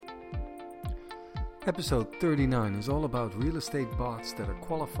Episode 39 is all about real estate bots that are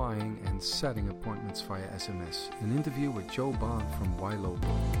qualifying and setting appointments via SMS. An interview with Joe Bond from YLocal.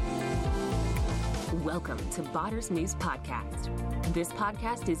 Welcome to Botters News Podcast. This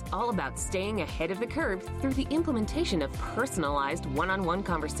podcast is all about staying ahead of the curve through the implementation of personalized one-on-one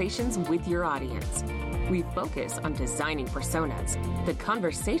conversations with your audience. We focus on designing personas, the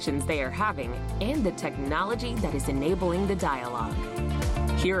conversations they are having, and the technology that is enabling the dialogue.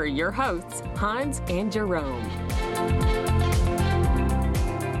 Here are your hosts, Hans and Jerome.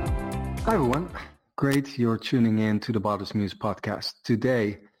 Hi everyone. Great you're tuning in to the Botters News Podcast.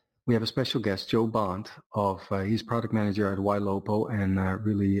 Today we have a special guest, Joe Bond. He's product manager at YLocal and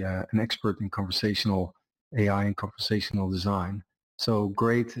really an expert in conversational AI and conversational design. So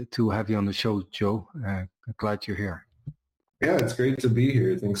great to have you on the show, Joe. Glad you're here. Yeah, it's great to be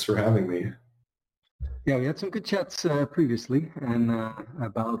here. Thanks for having me. Yeah, we had some good chats previously and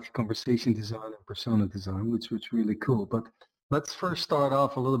about conversation design and persona design, which was really cool. But let's first start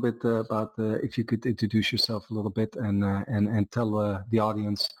off a little bit about if you could introduce yourself a little bit and tell the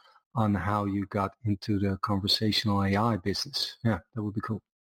audience on how you got into the conversational AI business. Yeah, that would be cool.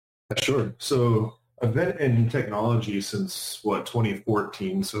 Sure. So I've been in technology since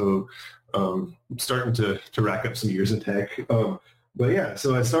 2014. So I'm starting to rack up some years in tech. But yeah,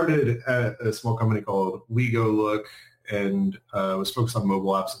 so I started at a small company called WeGoLook and was focused on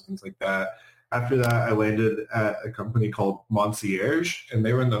mobile apps and things like that. After that, I landed at a company called Concierge, and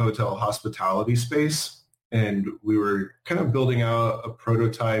they were in the hotel hospitality space. And we were kind of building out a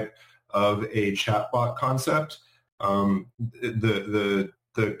prototype of a chatbot concept. The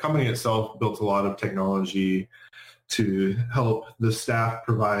company itself built a lot of technology to help the staff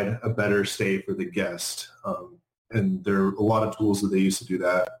provide a better stay for the guest. And there are a lot of tools that they used to do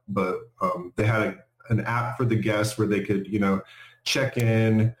that, but they had an app for the guests where they could, check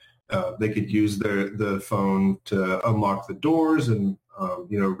in. They could use the phone to unlock the doors and,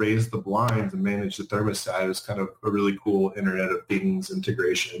 raise the blinds and manage the thermostat. It was kind of a really cool Internet of Things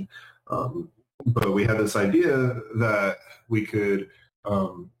integration. But we had this idea that we could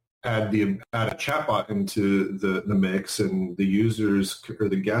add a chatbot into the mix, and the users or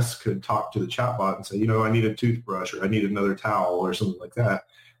the guests could talk to the chatbot and say, I need a toothbrush or I need another towel or something like that.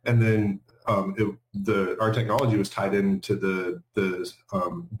 And then our technology was tied into the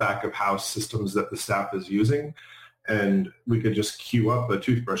back of house systems that the staff is using, and we could just queue up a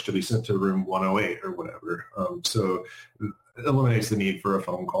toothbrush to be sent to room 108 or whatever. So it eliminates the need for a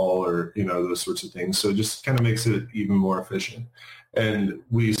phone call or those sorts of things. So it just kind of makes it even more efficient. And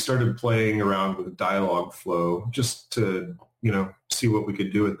we started playing around with dialogue flow just to, see what we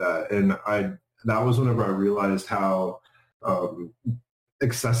could do with that. And that was whenever I realized how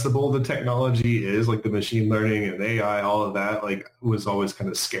accessible the technology is, like the machine learning and AI, all of that, was always kind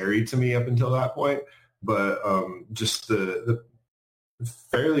of scary to me up until that point. But just the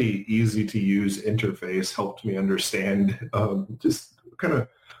fairly easy to use interface helped me understand just kind of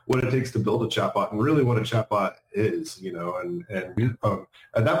what it takes to build a chatbot and really what a chatbot is, and at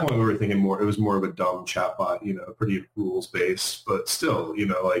that point we were thinking it was more of a dumb chatbot, pretty rules based, but still,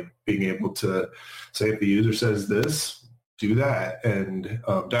 being able to say if the user says this, do that. And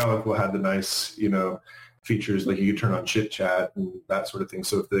Dialogflow had the nice, features like you could turn on chit chat and that sort of thing.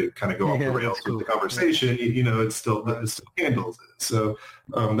 So if they kind of go off the rails with the conversation, it still handles it. So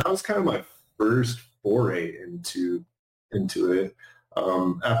that was kind of my first foray into it.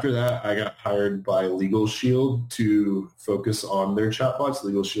 After that, I got hired by Legal Shield to focus on their chatbots.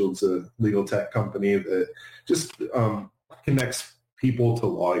 Legal Shield's a legal tech company that just connects people to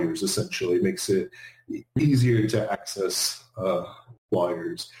lawyers, essentially, makes it easier to access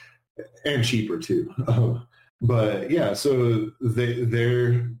lawyers and cheaper too. But yeah, so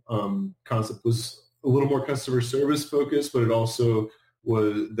their concept was a little more customer service focused, but it also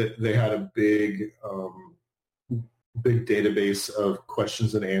was that they had a big database of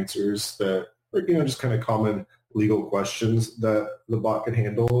questions and answers that are, just kind of common legal questions that the bot could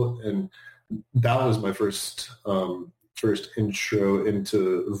handle. And that was my first intro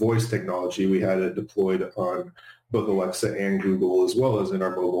into voice technology. We had it deployed on both Alexa and Google, as well as in our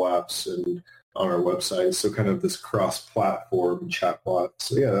mobile apps and on our website. So kind of this cross-platform chatbot.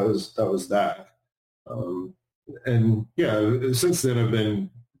 So yeah, that was that. And yeah, since then I've been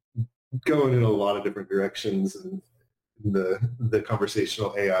going in a lot of different directions and the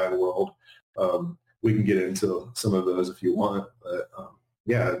conversational AI world. We can get into some of those if you want, but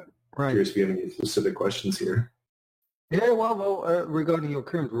yeah, right. Curious if you have any specific questions here. Yeah, well, regarding your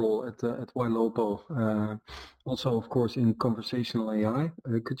current role at YLocal, also of course in conversational AI,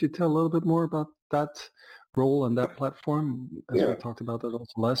 could you tell a little bit more about that? role on that platform, as we talked about that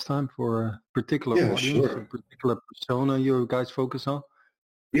also last time, for a particular audience, a particular persona you guys focus on?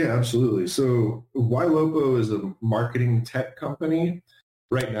 Yeah, absolutely. So YLopo is a marketing tech company.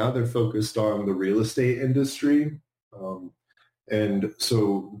 Right now, they're focused on the real estate industry. And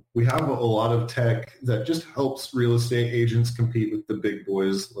so we have a lot of tech that just helps real estate agents compete with the big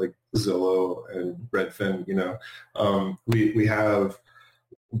boys like Zillow and Redfin. We have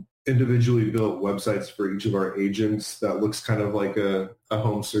individually built websites for each of our agents that looks kind of like a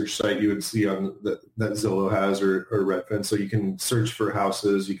home search site you would see on that Zillow has or Redfin. So you can search for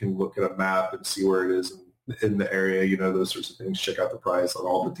houses, you can look at a map and see where it is in the area, those sorts of things, check out the price on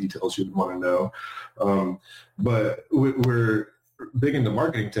all the details you'd want to know. But we're big into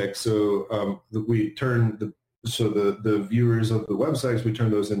marketing tech. So we turn the viewers of the websites, we turn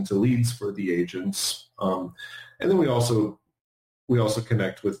those into leads for the agents. And then we also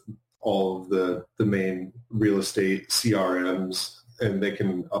connect with all of the main real estate CRMs, and they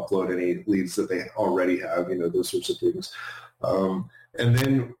can upload any leads that they already have, those sorts of things. And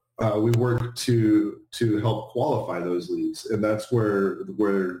then we work to help qualify those leads, and that's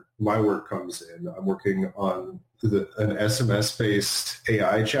where my work comes in. I'm working on an SMS-based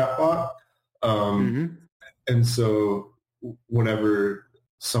AI chatbot, and so whenever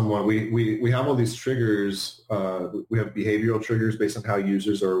someone, we have all these triggers. We have behavioral triggers based on how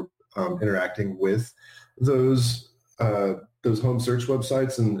users are interacting with those home search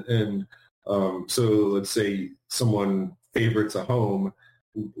websites, and so let's say someone favorites a home,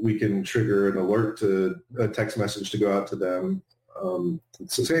 we can trigger an alert to a text message to go out to them. It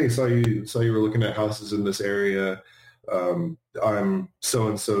says, "Hey, saw you were looking at houses in this area. I'm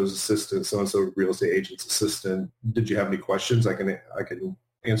so-and-so's assistant, so-and-so real estate agent's assistant. Did you have any questions I can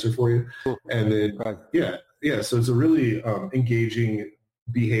answer for you?" And then, so it's a really engaging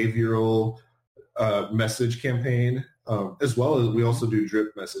behavioral message campaign, as well as we also do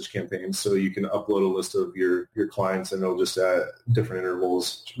drip message campaigns. So you can upload a list of your clients, and they'll just at different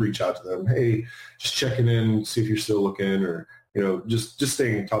intervals reach out to them. "Hey, just checking in, see if you're still looking," or just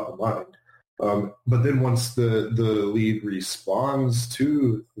staying top of mind. But then once the lead responds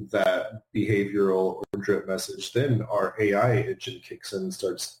to that behavioral or drip message, then our AI engine kicks in and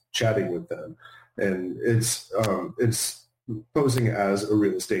starts chatting with them, and it's posing as a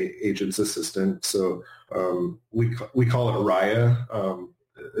real estate agent's assistant. So we call it Raya,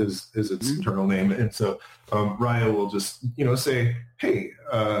 is its internal name, and so Raya will just say, "Hey,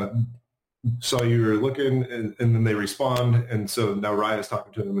 saw you were looking," and then they respond, and so now Raya is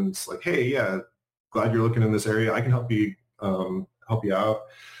talking to them, and it's like, "Hey, yeah, glad you're looking in this area. I can help you out.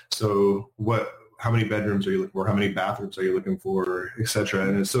 So how many bedrooms are you looking for? How many bathrooms are you looking for, etc."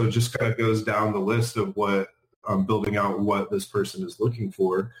 And so it just kind of goes down the list of what building out what this person is looking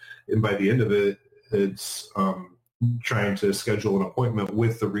for, and by the end of it, it's trying to schedule an appointment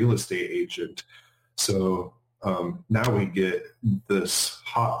with the real estate agent. So now we get this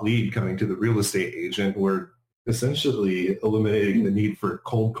hot lead coming to the real estate agent. We're essentially eliminating the need for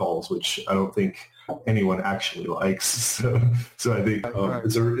cold calls, which I don't think anyone actually likes. So I think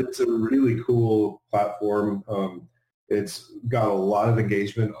it's a really cool platform. It's got a lot of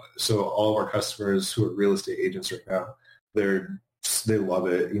engagement. So all of our customers who are real estate agents right now, they love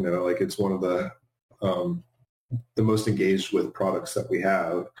it. It's one of the most engaged with products that we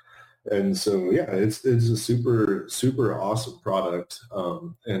have. And so, it's a super, super awesome product.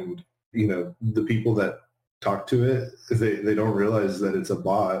 And, the people that talk to it, they don't realize that it's a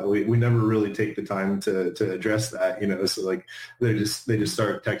bot. We never really take the time to address that, so like they just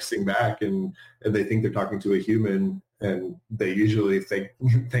start texting back, and they think they're talking to a human, and they usually thank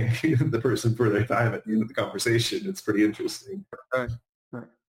the person for their time at the end of the conversation. It's pretty interesting. Right.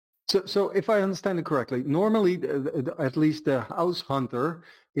 So if I understand it correctly, normally at least the house hunter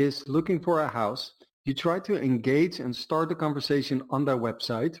is looking for a house. You try to engage and start the conversation on their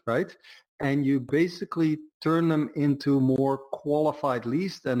website, right? And you basically turn them into more qualified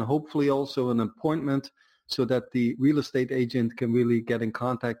leads, and hopefully also an appointment, so that the real estate agent can really get in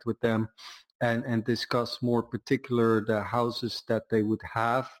contact with them and discuss more particular the houses that they would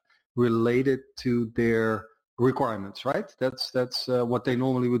have related to their requirements, right? That's what they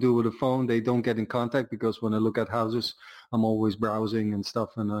normally would do with a phone. They don't get in contact, because when I look at houses, I'm always browsing and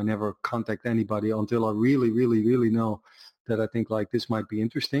stuff, and I never contact anybody until I really, really, really know that I think like this might be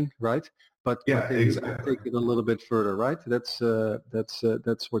interesting, right? But they exactly. take it a little bit further, right? That's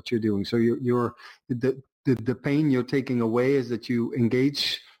what you're doing. So you're the pain you're taking away is that you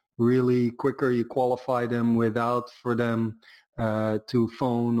engage really quicker. You qualify them without for them to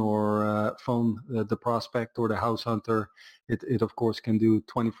phone the prospect or the house hunter. It of course can do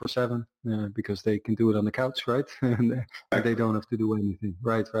 24/7 because they can do it on the couch, right? And they don't have to do anything.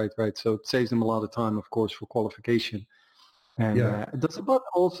 Right. So it saves them a lot of time, of course, for qualification. And does the bot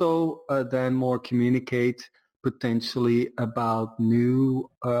also then more communicate potentially about new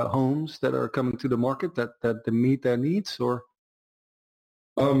homes that are coming to the market that meet their needs, or?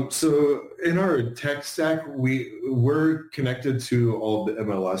 So in our tech stack, we're connected to all the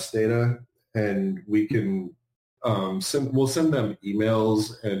MLS data, and we can we'll send them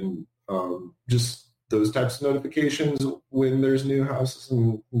emails and just those types of notifications when there's new houses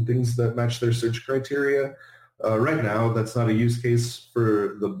and things that match their search criteria. Right now, that's not a use case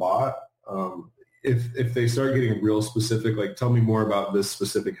for the bot. If they start getting real specific, like tell me more about this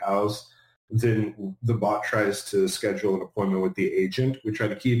specific house, then the bot tries to schedule an appointment with the agent. We try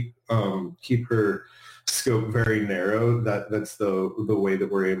to keep her scope very narrow. That's the way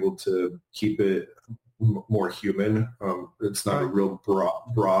that we're able to keep it more human. It's not a real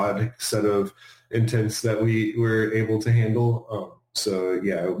broad set of intents that we're able to handle. So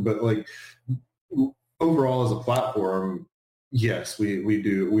yeah, but like overall as a platform, yes,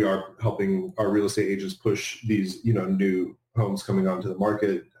 we are helping our real estate agents push these new homes coming onto the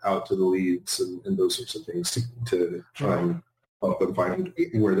market out to the leads and those sorts of things to try and help them find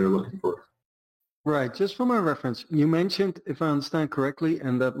where they're looking for. Right. Just for my reference, you mentioned, if I understand correctly,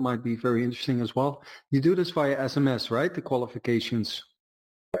 and that might be very interesting as well, you do this via SMS, right? The qualifications.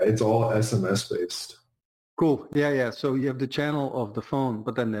 It's all SMS based. Cool. Yeah. So you have the channel of the phone,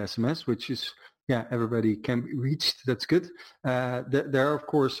 but then the SMS, which is, everybody can be reached. That's good. There are, of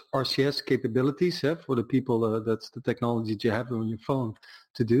course, RCS capabilities for the people. That's the technology that you have on your phone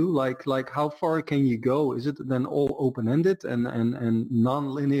to do. Like how far can you go? Is it then all open-ended and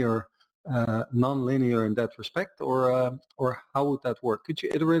non-linear in that respect, or how would that work? Could you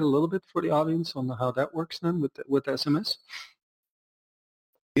iterate a little bit for the audience on how that works then with SMS?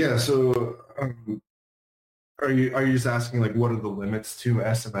 Yeah. So are you just asking like what are the limits to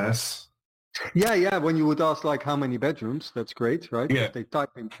SMS? Yeah. When you would ask like how many bedrooms, that's great, right? Yeah. If they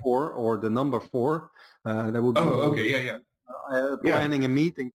type in 4 or the number 4, that would be. Oh, okay. Yeah. Planning a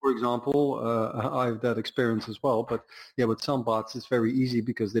meeting, for example, I have that experience as well. But with some bots, it's very easy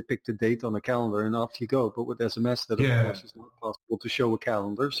because they pick the date on a calendar and off you go. But with SMS, that of course is not possible to show a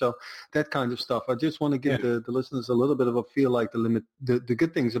calendar. So that kind of stuff. I just want to give the listeners a little bit of a feel like the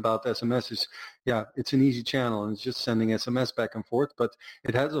good things about SMS is, it's an easy channel and it's just sending SMS back and forth. But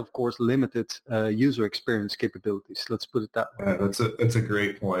it has, of course, limited user experience capabilities. Let's put it that way. Yeah, that's a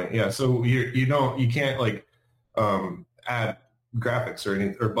great point. Yeah, so you can't like add graphics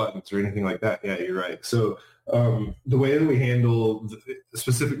or buttons or anything like that. Yeah, you're right. So the way that we handle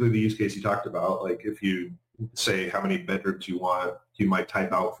specifically the use case you talked about, like if you say how many bedrooms you want, you might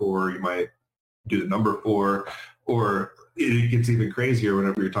type out 4, you might do the number 4, or it gets even crazier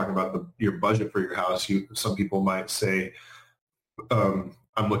whenever you're talking about your budget for your house. Some people might say, I'm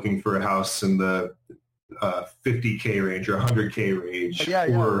looking for a house in the 50K range or 100K range,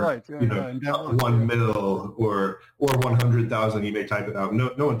 or 1 mil or 100,000. You may type it out.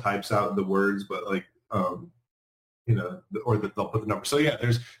 No one types out the words, but like or they'll put the number. So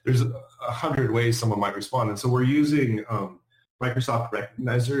there's 100 ways someone might respond, and so we're using Microsoft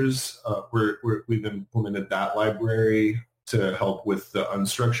recognizers. We've implemented that library to help with the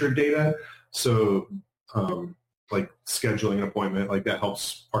unstructured data. So like scheduling an appointment, like that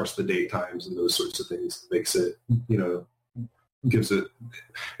helps parse the date times and those sorts of things. Makes it,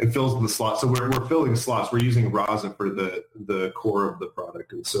 it fills the slots. So we're filling slots. We're using Rasa for the core of the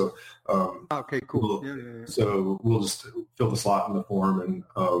product. And so, okay, cool. So we'll just fill the slot in the form and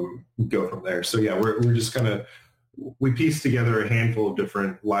go from there. So we're just we piece together a handful of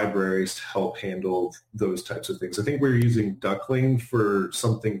different libraries to help handle those types of things. I think we're using Duckling for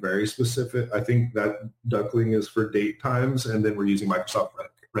something very specific. I think that Duckling is for date times, and then we're using Microsoft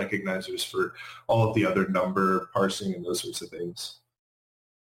recognizers for all of the other number parsing and those sorts of things.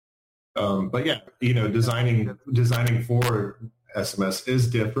 But designing for SMS is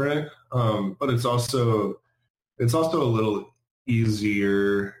different, but it's also a little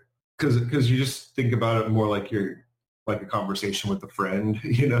easier because you just think about it more like you're like a conversation with a friend,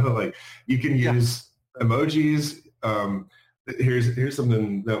 like you can use emojis. Here's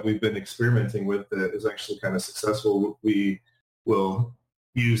something that we've been experimenting with that is actually kind of successful. We will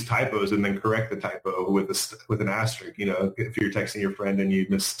use typos and then correct the typo with an asterisk. If you're texting your friend and you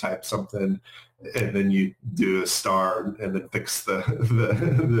mistype something and then you do a star and then fix the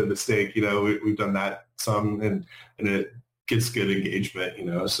mistake, we've done that some and it gets good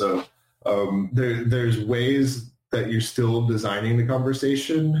engagement, so there's ways that you're still designing the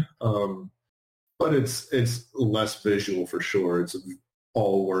conversation, but it's less visual for sure. It's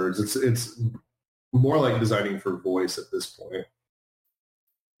all words. It's more like designing for voice at this point.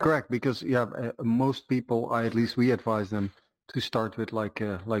 Correct, because most people, at least we advise them to start with like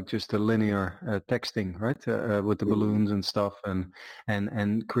just a linear texting, right, with the balloons and stuff, and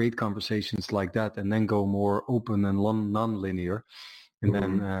create conversations like that, and then go more open and non-linear. And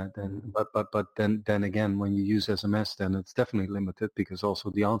then again, when you use SMS, then it's definitely limited, because also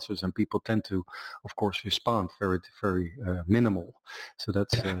the answers and people tend to, of course, respond very, very minimal. So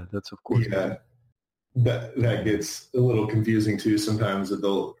that's of course. Yeah, that gets a little confusing too sometimes.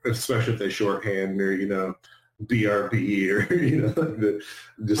 Especially if they shorthand or BRB or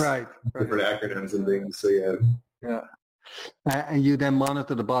just different acronyms and things. So yeah. And you then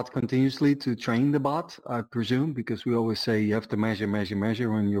monitor the bot continuously to train the bot, I presume, because we always say you have to measure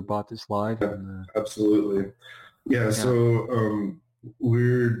when your bot is live. Yeah, absolutely. Yeah. So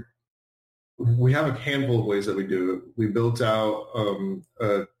we have a handful of ways that we do it. We built out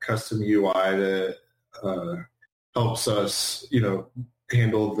a custom UI that helps us,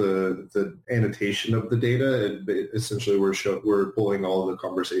 handle the annotation of the data. And essentially, we're pulling all of the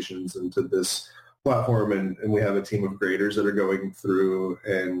conversations into this platform, and we have a team of graders that are going through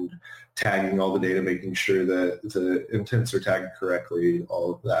and tagging all the data, making sure that the intents are tagged correctly,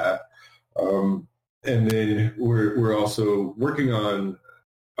 all of that. And then we're also working on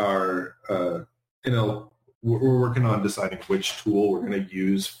our we're working on deciding which tool we're going to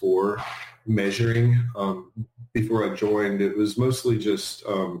use for measuring. Before I joined, it was mostly just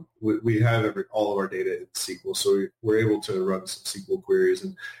we have all of our data in SQL, so we're able to run some SQL queries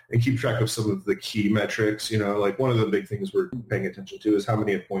and keep track of some of the key metrics. Like one of the big things we're paying attention to is how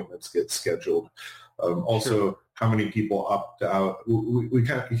many appointments get scheduled. Also, how many people opt out. You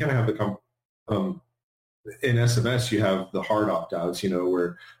kind of have the in SMS, you have the hard opt-outs,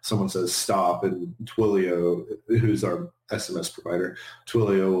 where someone says stop, and Twilio, who's our SMS provider,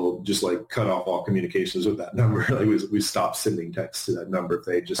 Twilio will just cut off all communications with that number. We stop sending texts to that number if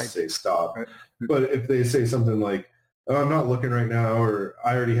they just say stop. Right. But if they say something like, oh, I'm not looking right now, or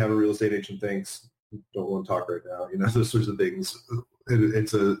I already have a real estate agent, thanks, don't want to talk right now, those sorts of things.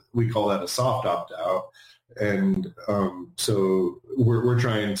 We call that a soft opt-out. And so we're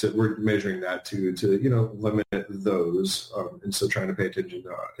measuring that to limit those, and so trying to pay attention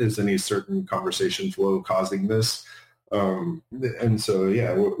to, is any certain conversation flow causing this, and so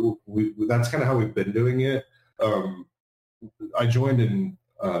we that's kind of how we've been doing it. I joined in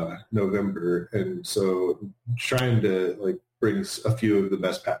November, and so trying to bring a few of the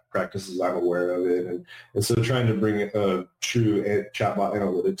best practices I'm aware of it, and so trying to bring a true chatbot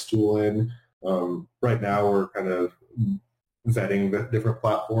analytics tool in. Right now, we're kind of vetting the different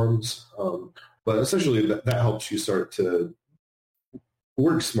platforms, but essentially that helps you start to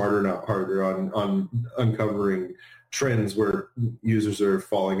work smarter, not harder, on uncovering trends where users are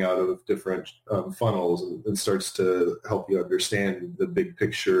falling out of different funnels, and starts to help you understand the big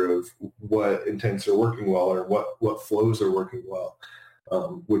picture of what intents are working well, or what flows are working well.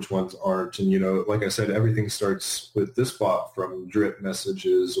 Which ones aren't. And, like I said, everything starts with this bot from drip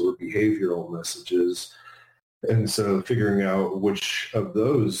messages or behavioral messages. And so figuring out which of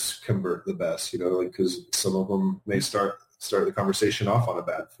those convert the best, because some of them may start the conversation off on a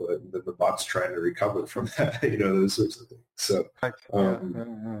bad foot, and then the bot's trying to recover from that, those sorts of things. So, that's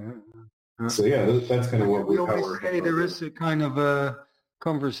kind of what we always say. There is a kind of a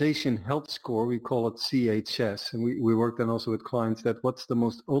conversation health score, we call it CHS, and we work then also with clients that what's the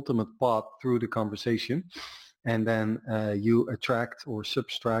most ultimate path through the conversation, and then you attract or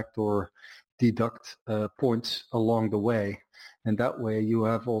subtract or deduct points along the way, and that way you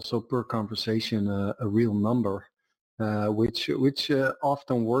have also per conversation a real number, which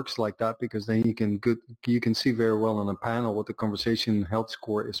often works like that, because then you can see very well on a panel what the conversation health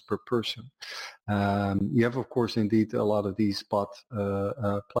score is per person. You have, of course, indeed a lot of these bot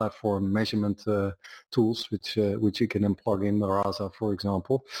platform measurement tools, which you can then plug in, Rasa, for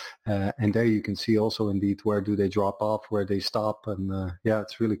example, and there you can see also indeed where do they drop off, where they stop, and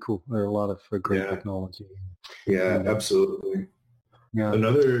it's really cool. There are a lot of great technology. Yeah, absolutely. Yeah.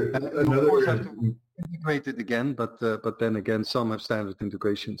 Another integrate it again, but then again, some have standard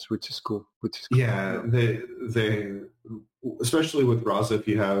integrations, which is cool. Yeah, they especially with Rasa, if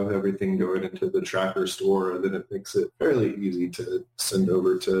you have everything going into the tracker store, then it makes it fairly easy to send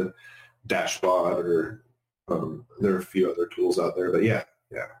over to Dashbot, or there are a few other tools out there. But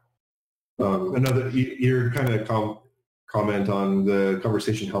another your kind of comment on the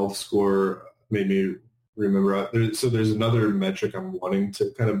conversation health score made me remember. There's another metric I'm wanting to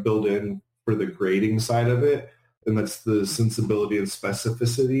kind of build in for the grading side of it, and that's the sensibility and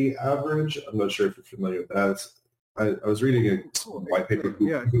specificity average. I'm not sure if you're familiar with that. I was reading a white paper.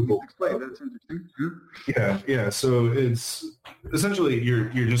 Yeah, Google. Explain. That's interesting. Yeah. So it's essentially you're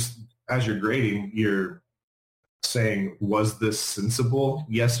just, as you're grading, you're saying, was this sensible?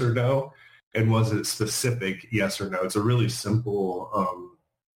 Yes or no? And was it specific? Yes or no? It's a really simple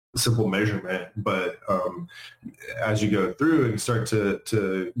measurement, but as you go through and start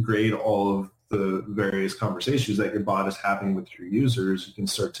to grade all of the various conversations that your bot is having with your users, you can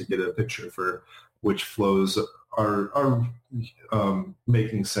start to get a picture for which flows are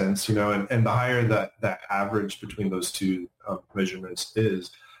making sense, and the higher that average between those two measurements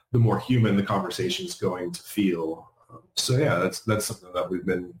is, the more human the conversation is going to feel. So yeah, that's something that we've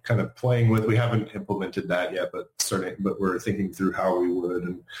been kind of playing with. We haven't implemented that yet, but we're thinking through how we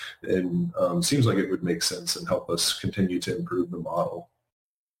would, and seems like it would make sense and help us continue to improve the model.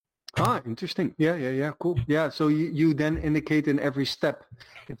 Interesting. Yeah. Cool. Yeah. So you then indicate in every step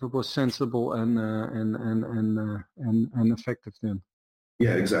if it was sensible and effective then.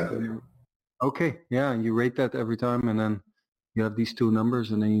 Yeah, exactly. Okay. Yeah, and you rate that every time, and then you have these two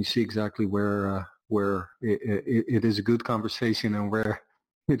numbers, and then you see exactly where it is a good conversation and where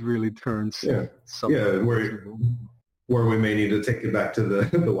it really turns. Yeah. Where we may need to take it back to the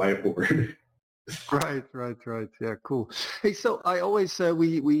whiteboard. Right. Yeah, cool. Hey, so I always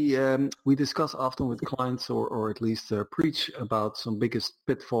we discuss often with clients or at least preach about some biggest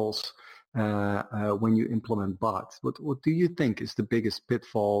pitfalls when you implement bots. What do you think is the biggest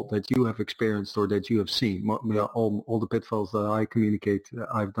pitfall that you have experienced or that you have seen? All the pitfalls that I communicate,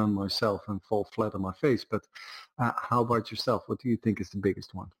 I've done myself and fall flat on my face. But how about yourself? What do you think is the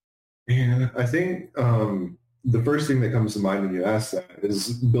biggest one? Yeah, I think the first thing that comes to mind when you ask that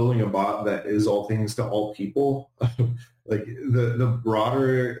is building a bot that is all things to all people. Like the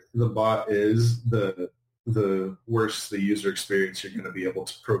broader the bot is, the worse the user experience you're going to be able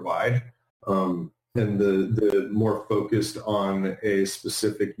to provide. And the more focused on a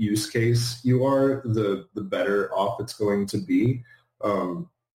specific use case you are, the better off it's going to be.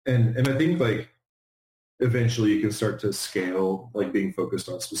 And I think like eventually you can start to scale, like being focused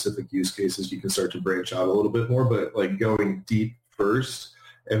on specific use cases, you can start to branch out a little bit more, but like going deep first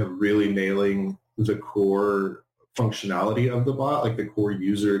and really nailing the core functionality of the bot, like the core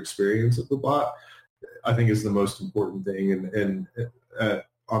user experience of the bot, I think is the most important thing. And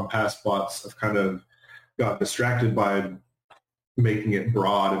on past bots, I've kind of got distracted by making it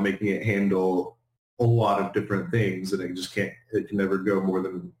broad and making it handle a lot of different things, and it can never go more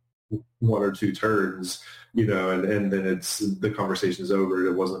than one or two turns, and then the conversation is over.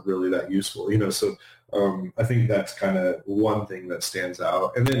 It wasn't really that useful, So I think that's kind of one thing that stands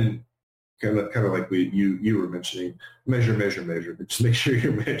out. And then kind of like you were mentioning, measure. Just make sure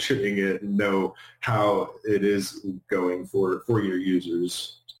you're measuring it and know how it is going for your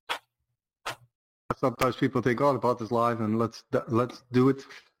users. Sometimes people think, "Oh, the bot is live, and let's do it."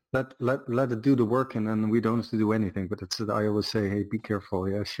 Let it do the work, and then we don't have to do anything. But I always say, hey, be careful.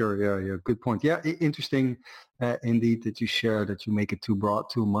 Yeah, sure. Yeah. Good point. Yeah, interesting indeed that you share that you make it too broad,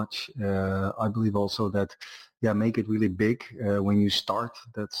 too much. I believe also that, make it really big when you start.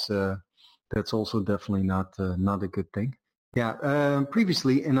 That's also definitely not a good thing. Yeah,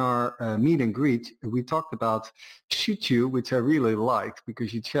 previously in our meet and greet, we talked about should you, which I really liked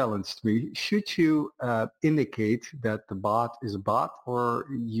because you challenged me, should you indicate that the bot is a bot, or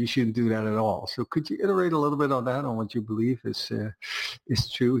you shouldn't do that at all? So could you iterate a little bit on that, on what you believe is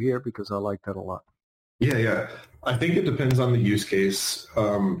true here, because I like that a lot. Yeah. I think it depends on the use case.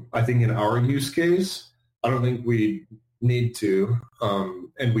 I think in our use case, I don't think we need to,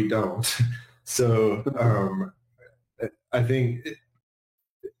 and we don't. So I think,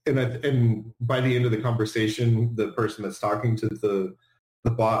 and by the end of the conversation, the person that's talking to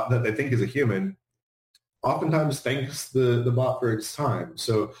the bot that they think is a human, oftentimes thanks the bot for its time.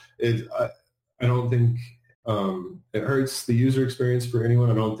 So I don't think it hurts the user experience for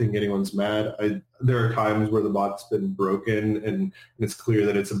anyone. I don't think anyone's mad. There are times where the bot's been broken and it's clear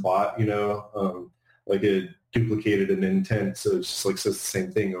that it's a bot, like it duplicated an intent, so it just like says the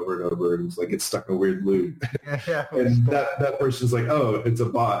same thing over and over, and it's like it's stuck in a weird loop. Yeah. And that person's like, oh, it's a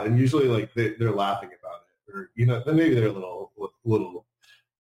bot, and usually like they're laughing about it, or maybe they're a little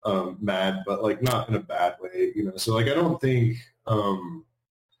mad, but like not in a bad way, So like I don't think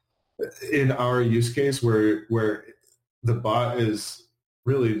in our use case where the bot is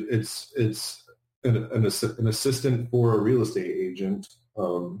really it's an assistant for a real estate agent.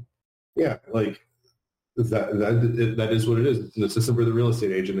 Like. That is what it is. It's an assistant for the real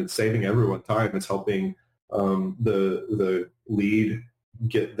estate agent. It's saving everyone time. It's helping the lead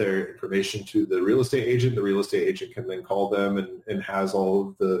get their information to the real estate agent. The real estate agent can then call them and has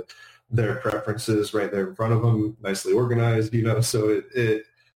all of their preferences right there in front of them, nicely organized, So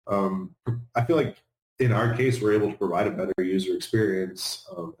I feel like in our case, we're able to provide a better user experience,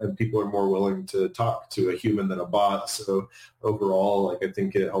 and people are more willing to talk to a human than a bot. So overall, I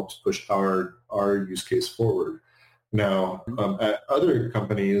think it helps push our use case forward. Now, at other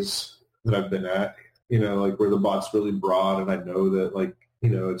companies that I've been at, where the bot's really broad, and I know that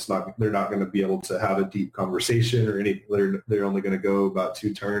they're not going to be able to have a deep conversation or anything. They're only going to go about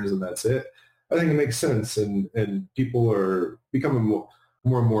 2 turns and that's it. I think it makes sense, and people are becoming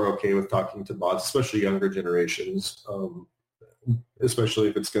more and more okay with talking to bots, especially younger generations, especially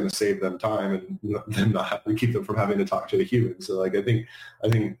if it's going to save them time and then not have to keep them from having to talk to a human. So I think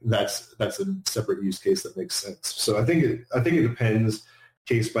that's a separate use case that makes sense. So I think it depends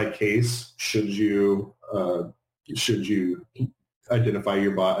case by case. Should you identify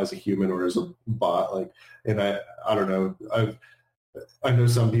your bot as a human or as a bot? And I don't know. I know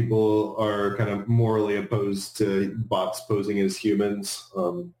some people are kind of morally opposed to bots posing as humans.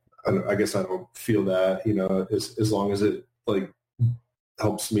 I guess I don't feel that, as long as it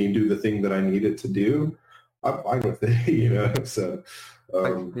helps me do the thing that I need it to do, I'm fine with it, So,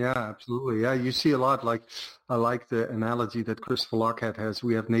 yeah, absolutely. Yeah, you see a lot. I like the analogy that Christopher Lochhead has.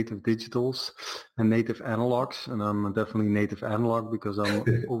 We have native digitals and native analogs, and I'm definitely native analog because I'm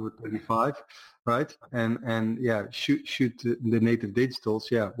over 35. Right. And yeah, shoot the native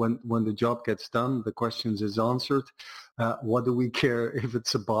digitals. Yeah. When the job gets done, the questions is answered. What do we care if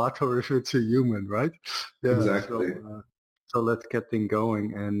it's a bot or if it's a human? Right. Yeah, exactly. So let's get things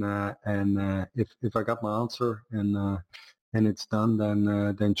going. And if I got my answer and it's done,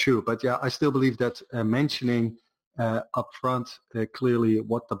 then true. But yeah, I still believe that mentioning upfront clearly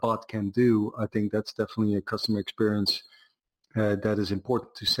what the bot can do, I think that's definitely a customer experience that is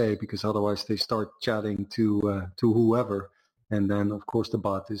important to say, because otherwise they start chatting to whoever, and then of course the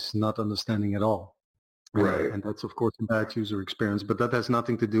bot is not understanding at all. Right. And that's of course a bad user experience. But that has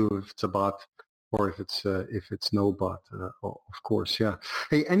nothing to do if it's a bot or if it's no bot. Of course, yeah.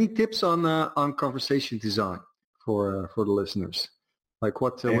 Hey, any tips on conversation design for the listeners?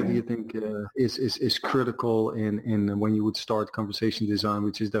 What do you think is critical in when you would start conversation design,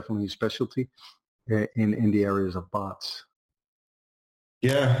 which is definitely a specialty in the areas of bots?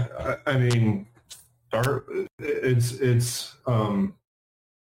 Yeah, I mean,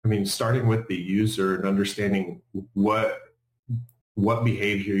 starting with the user and understanding what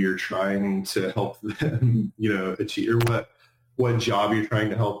behavior you're trying to help them, achieve, or what job you're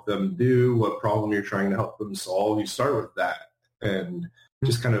trying to help them do, what problem you're trying to help them solve. You start with that and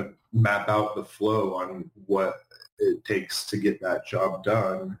just kind of map out the flow on what it takes to get that job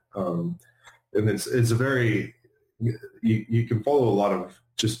done. And it's a very you can follow a lot of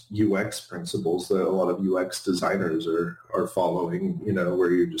just UX principles that a lot of UX designers are following, where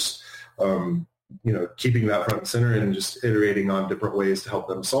you're just, keeping that front and center and just iterating on different ways to help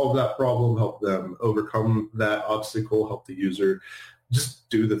them solve that problem, help them overcome that obstacle, help the user just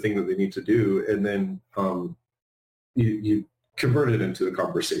do the thing that they need to do. And then you convert it into a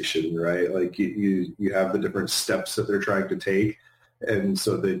conversation, right? You have the different steps that they're trying to take. And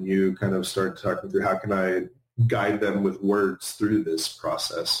so then you kind of start talking through, how can I guide them with words through this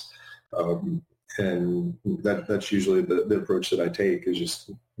process? And that's usually the approach that I take, is just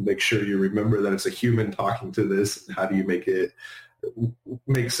make sure you remember that it's a human talking to this. How do you make it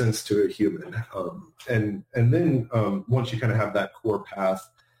make sense to a human? And then once you kind of have that core path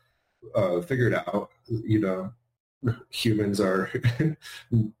figured out, humans are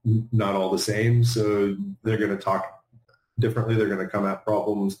not all the same, so they're going to talk differently. They're going to come at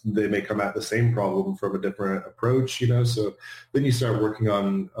problems. They may come at the same problem from a different approach, so then you start working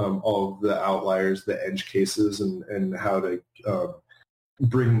on all of the outliers, the edge cases, and how to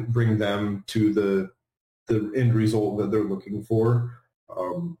bring them to the end result that they're looking for.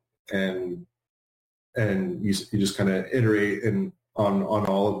 And you just kind of iterate on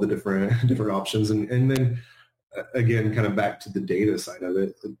all of the different options. And then again, kind of back to the data side of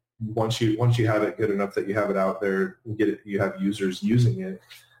it. Once you have it good enough that you have it out there, you have users using it,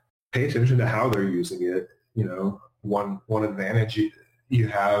 pay attention to how they're using it. One advantage you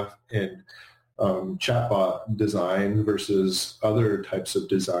have in chatbot design versus other types of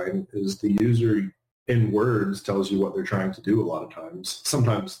design is the user in words tells you what they're trying to do a lot of times.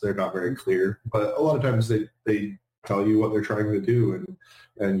 Sometimes they're not very clear, but a lot of times they tell you what they're trying to do,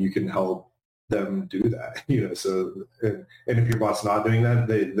 and you can help them do that, so and if your bot's not doing that,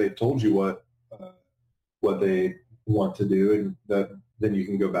 they told you what they want to do, and then you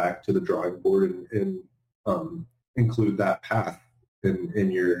can go back to the drawing board and include that path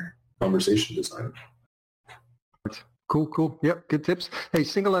in your conversation design. Cool. Yep, good tips. Hey,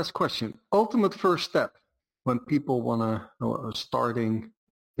 single last question. Ultimate first step when people want to starting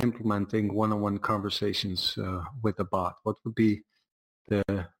implementing one-on-one conversations with a bot. What would be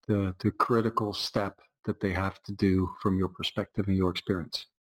the critical step that they have to do from your perspective and your experience?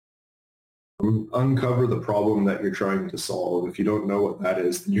 Uncover the problem that you're trying to solve. If you don't know what that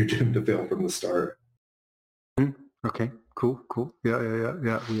is, then you're doomed to fail from the start. Okay, cool.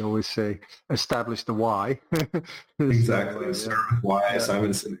 Yeah. We always say establish the why. Exactly. Start with why,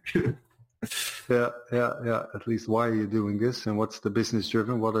 Simon Sinek. Yeah. At least why are you doing this, and what's the business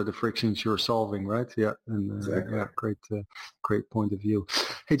driven? What are the frictions you're solving, right? Yeah, and exactly. Yeah, great point of view.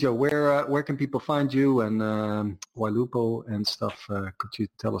 Hey Joe, where can people find you and Ylupo and stuff? Could you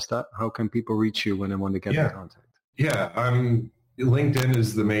tell us that? How can people reach you when they want to get in contact? Yeah, LinkedIn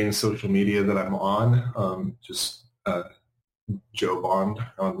is the main social media that I'm on. Just Joe Bond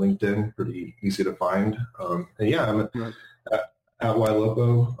on LinkedIn, pretty easy to find. I'm at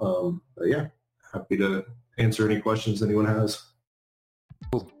Ylupo. Happy to answer any questions anyone has.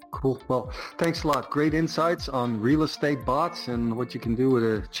 Cool. Well, thanks a lot. Great insights on real estate bots and what you can do with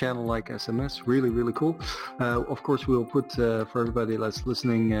a channel like SMS. Really, really cool. Of course, we'll put for everybody that's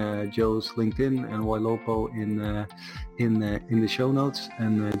listening Joe's LinkedIn and Ylupo in the show notes.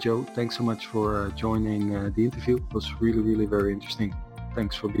 And Joe, thanks so much for joining the interview. It was really, really very interesting.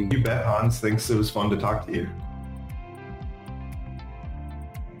 Thanks for being here. You bet, Hans. Thanks. It was fun to talk to you.